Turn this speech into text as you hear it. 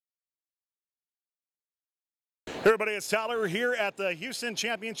Hey everybody, it's Tyler here at the Houston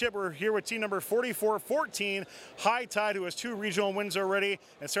Championship. We're here with team number 4414, HighTide, who has 2 regional wins already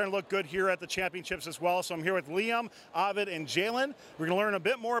and starting to look good here at the championships as well. So I'm here with Liam, Ovid, and Jalen. We're going to learn a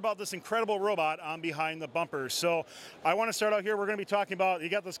bit more about this incredible robot on behind the bumpers. So I want to start out here. We're going to be talking about, you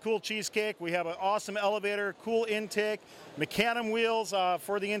got this cool cheesecake. We have an awesome elevator, cool intake, Mecanum wheels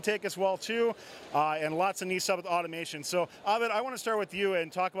for the intake as well too, and lots of neat stuff with automation. So Ovid, I want to start with you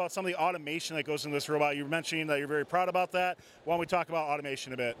and talk about some of the automation that goes into this robot. You were mentioning that you're very proud about that. Why don't we talk about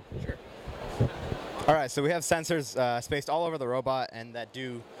automation a bit? Sure. All right, so we have sensors spaced all over the robot and that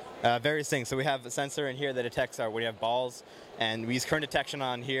do various things. So we have a sensor in here that detects when you have balls, and we use current detection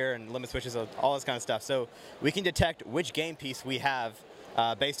on here and limit switches, all this kind of stuff. So we can detect which game piece we have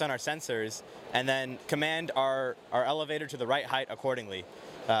based on our sensors, and then command our elevator to the right height accordingly.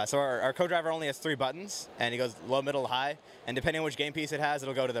 So our co-driver only has 3 buttons, and he goes low, middle, high, and depending on which game piece it has,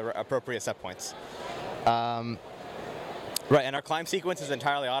 it'll go to the appropriate set points. Right, and our climb sequence is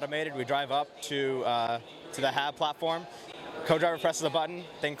entirely automated. We drive up to the HAB platform. Co-driver presses a button,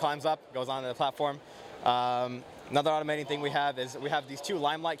 thing climbs up, goes onto the platform. Another automating thing we have is we have these 2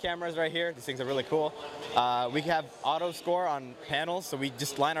 limelight cameras right here. These things are really cool. We have auto score on panels, so we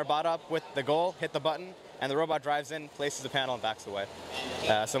just line our bot up with the goal, hit the button, and the robot drives in, places the panel, and backs away.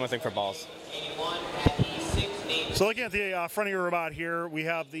 Similar thing for balls. So looking at the front of your robot here, we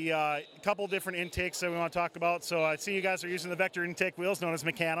have the couple different intakes that we want to talk about. So I see you guys are using the vector intake wheels known as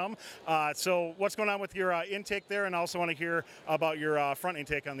Mecanum. So what's going on with your intake there? And I also want to hear about your front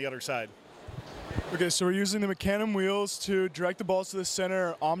intake on the other side. Okay, so we're using the Mecanum wheels to direct the balls to the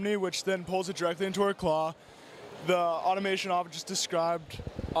center Omni, which then pulls it directly into our claw. The automation I've just described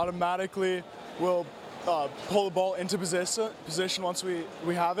automatically will pull the ball into position once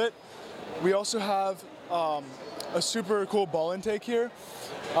we have it. We also have a super cool ball intake here.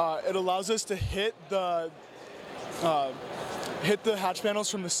 It allows us to hit the hatch panels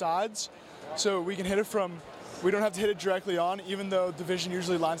from the sides, so we can hit it from. We don't have to hit it directly on, even though Division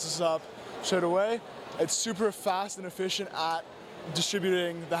usually lines us up straight away. It's super fast and efficient at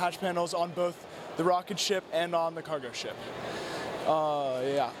distributing the hatch panels on both the rocket ship and on the cargo ship.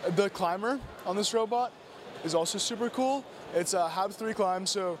 The climber on this robot is also super cool. It's a HAB 3 climb,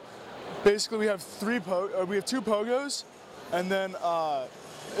 so basically we have 2 pogos, and then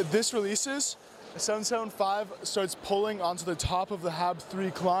this releases. 775 starts pulling onto the top of the HAB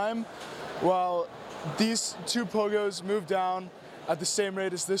 3 climb, while these 2 pogos move down at the same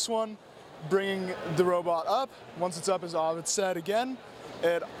rate as this one, bringing the robot up. Once it's up, as Ovid said again,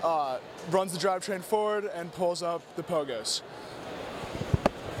 it runs the drivetrain forward and pulls up the pogos.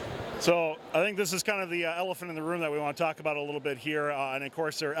 So I think this is kind of the elephant in the room that we want to talk about a little bit here, and of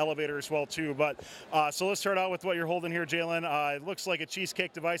course their elevator as well too. But so let's start out with what you're holding here, Jalen. It looks like a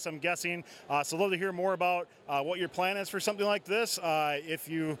cheesecake device, I'm guessing. So I'd love to hear more about what your plan is for something like this. If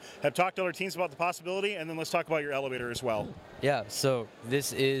you have talked to other teams about the possibility, and then let's talk about your elevator as well. Yeah, so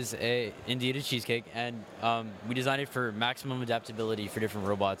this is indeed a cheesecake, and we designed it for maximum adaptability for different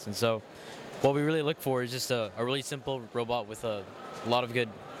robots. And so what we really look for is just a really simple robot with a lot of good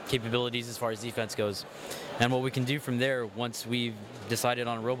capabilities as far as defense goes. And what we can do from there, once we've decided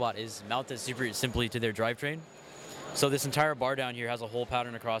on a robot, is mount it super simply to their drivetrain. So this entire bar down here has a hole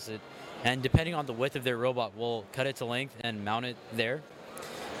pattern across it, and depending on the width of their robot, we'll cut it to length and mount it there.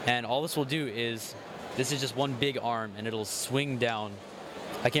 And all this will do is, this is just one big arm, and it'll swing down.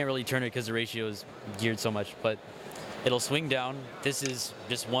 I can't really turn it because the ratio is geared so much, but it'll swing down. This is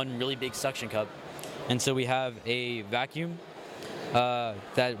just one really big suction cup. And so we have a vacuum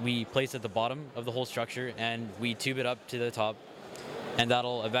that we place at the bottom of the whole structure, and we tube it up to the top, and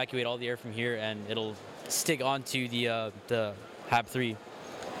that'll evacuate all the air from here, and it'll stick onto the HAB 3.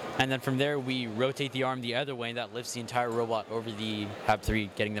 And then from there we rotate the arm the other way, and that lifts the entire robot over the HAB 3,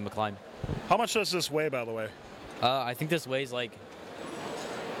 getting them a climb. How much does this weigh, by the way? I think this weighs like,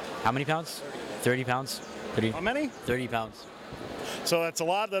 how many pounds? 30 pounds. How many? 30 pounds. So that's a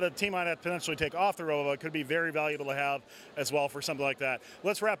lot that a team might have to potentially take off the robot. It could be very valuable to have as well for something like that.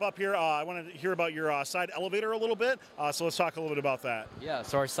 Let's wrap up here. I want to hear about your side elevator a little bit. So let's talk a little bit about that. Yeah,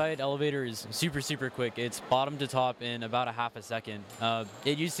 so our side elevator is super quick. It's bottom to top in about a half a second.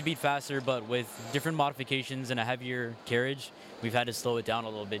 It used to beat faster, but with different modifications and a heavier carriage, we've had to slow it down a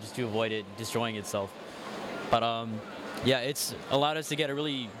little bit just to avoid it destroying itself. But yeah, it's allowed us to get a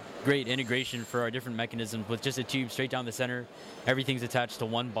really great integration for our different mechanisms with just a tube straight down the center. Everything's attached to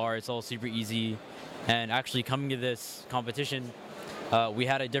one bar. It's all super easy. And actually coming to this competition, we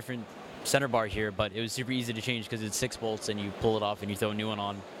had a different center bar here, but it was super easy to change because it's 6 bolts and you pull it off and you throw a new one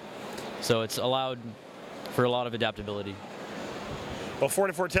on. So it's allowed for a lot of adaptability. Well,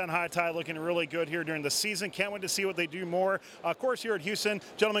 4410 HighTide looking really good here during the season. Can't wait to see what they do more. Of course, here at Houston.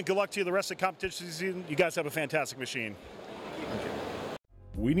 Gentlemen, good luck to you the rest of the competition season. You guys have a fantastic machine.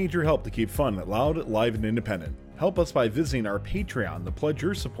 We need your help to keep fun loud, live, and independent. Help us by visiting our Patreon to pledge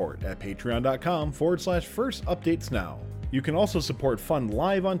your support at patreon.com/first updates now. You can also support Fun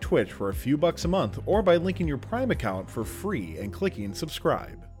live on Twitch for a few bucks a month or by linking your Prime account for free and clicking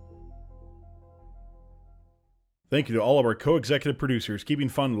subscribe. Thank you to all of our co-executive producers keeping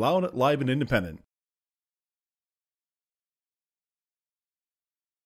Fun loud, live, and independent.